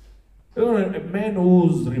 You know, a man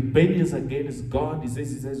who's rebellious against God, he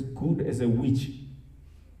says, is as good as a witch.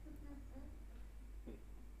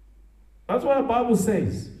 That's what the Bible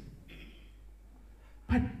says.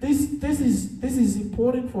 But this is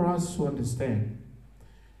important for us to understand.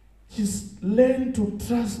 Just learn to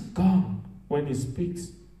trust God when he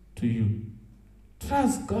speaks to you.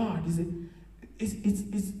 Trust God.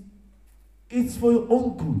 It's for your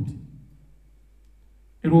own good.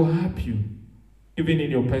 It will help you, even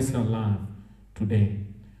in your personal life today.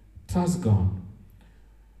 Trust God.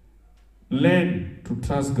 Learn to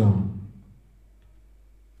trust God.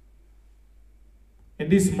 In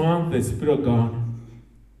this month, the Spirit of God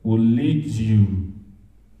will lead you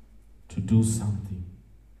to do something.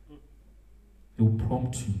 He will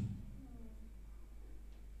prompt you.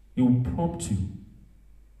 He will prompt you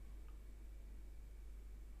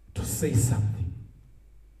to say something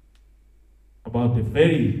about the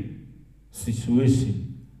very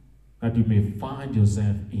situation that you may find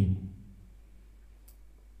yourself in.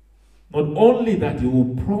 Not only that, he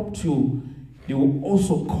will prompt you, he will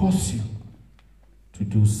also cause you to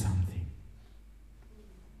do something.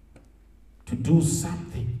 To do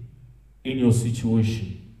something in your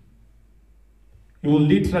situation. He will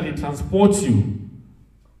literally transport you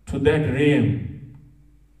to that realm.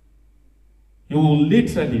 He will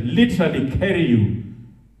literally carry you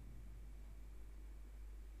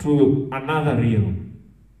to another realm.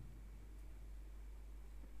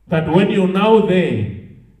 That when you're now there,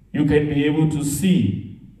 you can be able to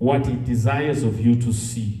see what He desires of you to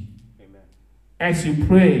see. Amen. As you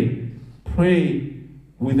pray, pray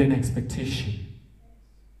with an expectation.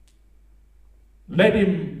 Let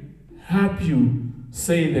Him help you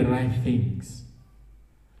say the right things.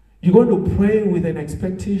 You're going to pray with an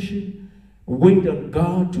expectation. Wait on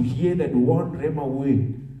God to hear that one rhema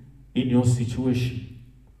word in your situation.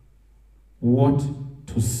 What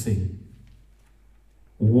to say.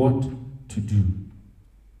 What to do.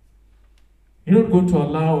 You're not going to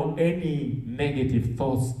allow any negative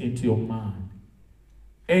thoughts into your mind.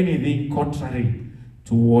 Anything contrary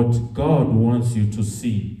to what God wants you to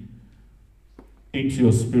see into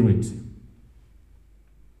your spirit.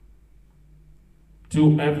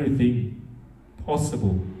 Do everything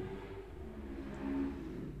possible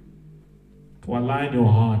to align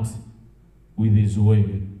your heart with His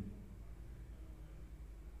word.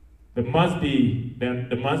 There must be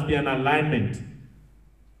an alignment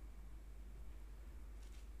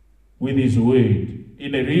with His word.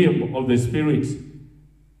 In the realm of the spirit,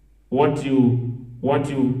 what you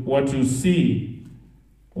see,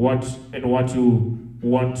 what you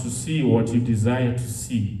want to see, what you desire to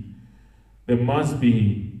see, there must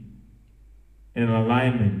be an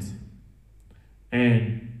alignment.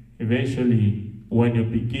 And eventually, when you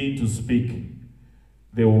begin to speak,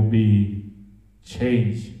 there will be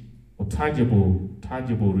change or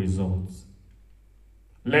tangible results.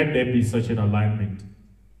 Let there be such an alignment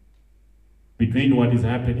between what is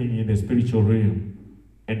happening in the spiritual realm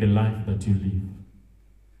and the life that you live.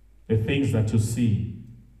 The things that you see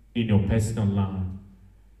in your personal life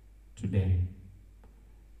today.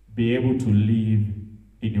 Be able to live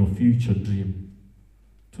in your future dream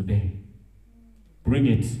today. Bring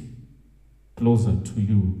it closer to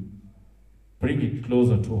you. Bring it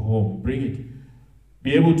closer to home. Bring it.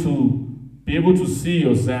 Be able to see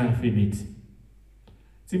yourself in it.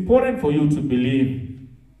 It's important for you to believe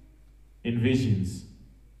in visions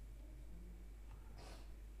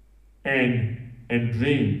and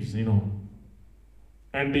dreams,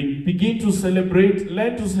 and begin to celebrate.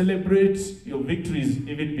 Learn to celebrate your victories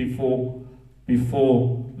even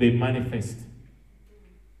before they manifest.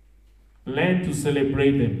 Learn to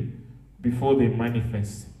celebrate them before they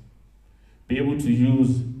manifest. Be able to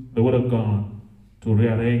use the Word of God to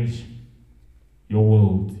rearrange your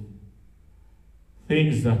world.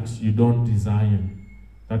 Things that you don't desire,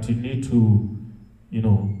 that you need to,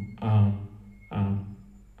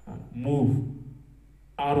 move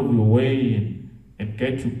out of your way and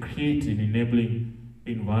get to create an enabling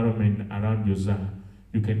environment around yourself.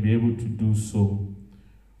 You can be able to do so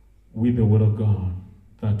with the Word of God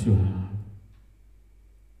that you have.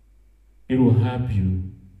 It will help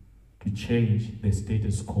you to change the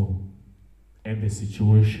status quo and the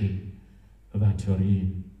situation that you're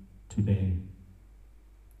in today.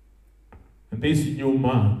 And this new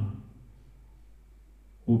month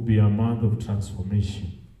will be a month of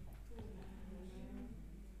transformation.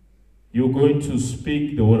 You're going to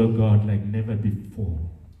speak the Word of God like never before.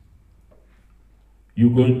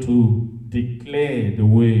 You're going to declare the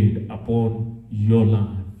Word upon your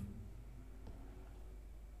life.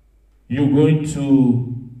 You're going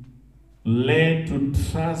to learn to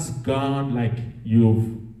trust God like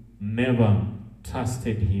you've never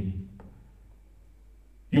trusted Him.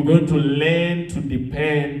 You're going to learn to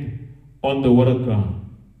depend on the Word of God.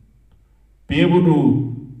 Be able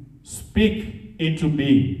to speak into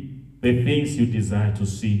being the things you desire to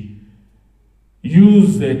see.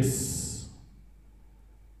 Use that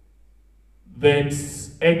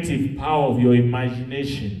active power of your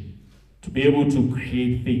imagination to be able to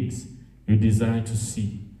create things you desire to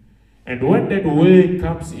see. And when that word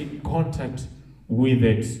comes in contact with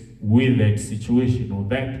that situation or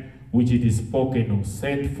that which it is spoken or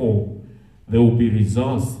sent for, there will be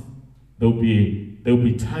results. There will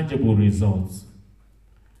be tangible results.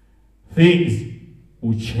 Things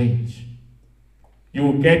will change. You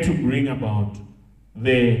will get to bring about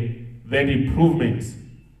the improvements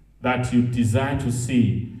that you desire to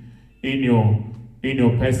see in your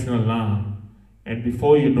personal life. And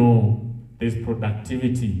before you know, there's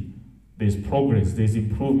productivity, there's progress, there's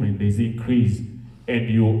improvement, there's increase, and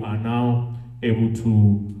you are now able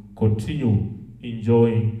to continue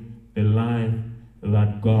enjoying the life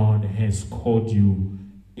that God has called you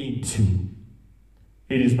into.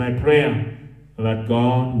 It is my prayer that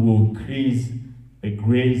God will increase the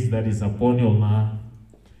grace that is upon your life,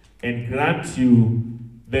 and grant you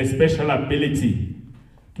the special ability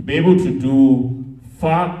to be able to do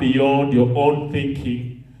far beyond your own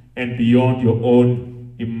thinking and beyond your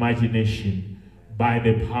own imagination by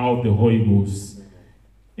the power of the Holy Ghost.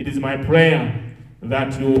 It is my prayer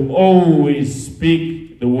that you always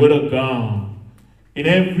speak the word of God in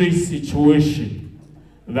every situation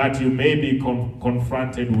that you may be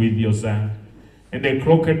confronted with yourself. And the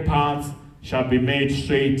crooked paths shall be made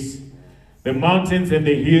straight. The mountains and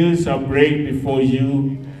the hills shall break before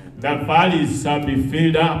you. The valleys shall be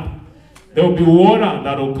filled up. There will be water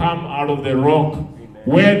that will come out of the rock.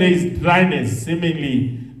 Where there is dryness,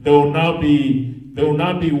 seemingly there will now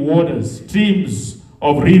be waters, streams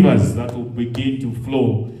of rivers that will begin to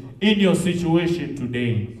flow. In your situation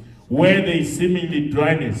today, where there is seemingly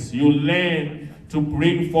dryness, you learn to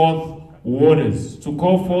bring forth waters, to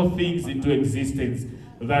call forth things into existence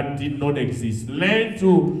that did not exist. Learn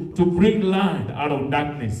to bring light out of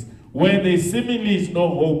darkness. Where there seemingly is no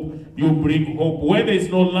hope, you bring hope. Where there is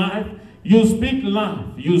no life, you speak life.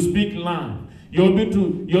 You speak life.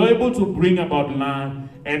 You're able to bring about life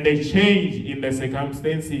and a change in the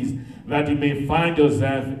circumstances that you may find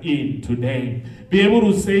yourself in today. Be able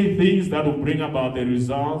to say things that will bring about the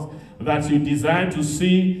results that you desire to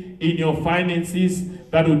see in your finances,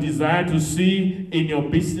 that you desire to see in your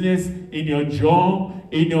business, in your job,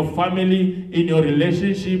 in your family, in your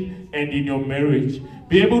relationship, and in your marriage.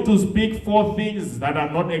 Be able to speak forth things that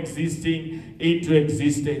are not existing into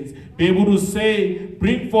existence. Be able to say,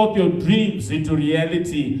 bring forth your dreams into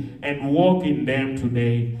reality and walk in them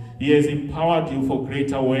today. He has empowered you for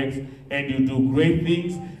greater works, and you do great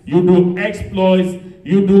things. You do exploits.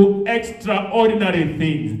 You do extraordinary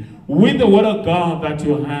things. With the word of God that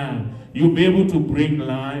you have, you'll be able to bring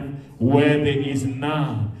life where there is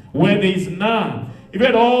none. Where there is none. If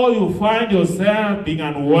at all you find yourself being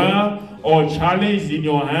unwell or challenged in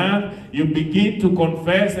your health, you begin to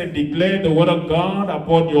confess and declare the word of God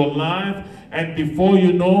upon your life, and before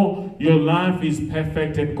you know, your life is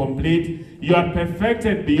perfect and complete. You are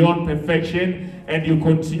perfected beyond perfection, and you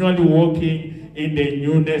continually walking in the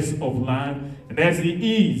newness of life. And as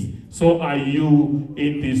He is, so are you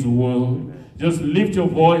in this world. Just lift your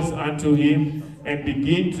voice unto Him and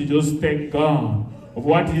begin to just thank God of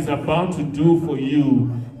what He's about to do for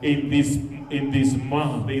you in this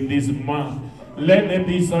month. Let there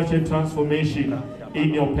be such a transformation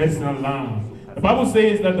in your personal life. The Bible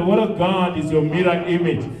says that the word of God is your mirror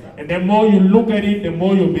image, and the more you look at it, the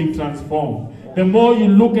more you're being transformed. The more you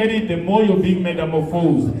look at it, the more you're being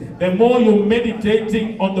metamorphosed. The more you're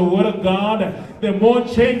meditating on the word of God, the more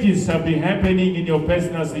changes shall be happening in your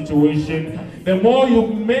personal situation. The more you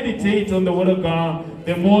meditate on the word of God,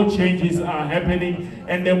 the more changes are happening,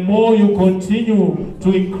 and the more you continue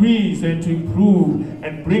to increase and to improve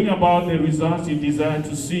and bring about the results you desire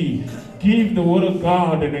to see. Give the word of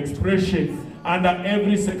God an expression under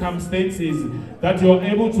every circumstances that you're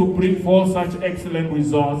able to bring forth such excellent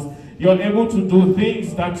results. You're able to do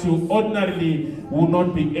things that you ordinarily would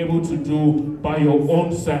not be able to do by your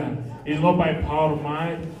own self. It's not by power of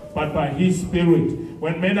might, but by His Spirit.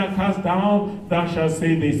 When men are cast down, thou shalt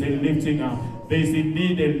say there's a lifting up. There's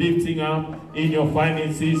indeed a lifting up in your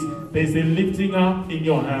finances. There's a lifting up in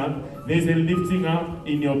your health. There's a lifting up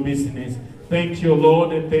in your business. Thank you,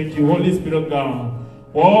 Lord, and thank you, Holy Spirit of God,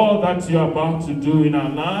 for all that you're about to do in our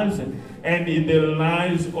lives and in the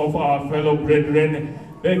lives of our fellow brethren.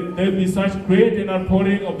 There be such great an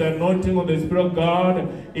outpouring of the anointing of the Spirit of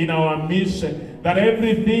God in our midst, that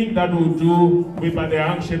everything that we do will be by the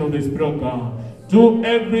action of the Spirit of God. Do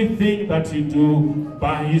everything that you do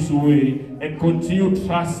by His way, and continue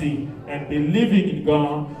trusting and believing in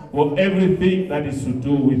God for everything that is to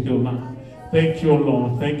do with your life. Thank you,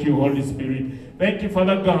 Lord. Thank you, Holy Spirit. Thank you,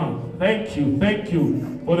 Father God. Thank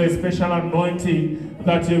you for the special anointing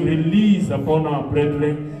that you release upon our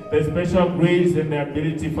brethren. The special grace and the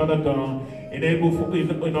ability, Father God,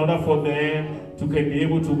 in order for them to be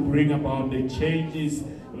able to bring about the changes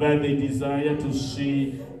that they desire to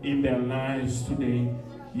see in their lives today.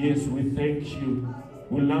 Yes, we thank you.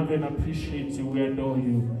 We love and appreciate you. We adore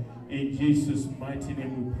you. In Jesus' mighty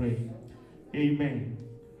name we pray. Amen.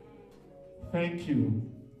 Thank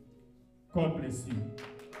you. God bless you.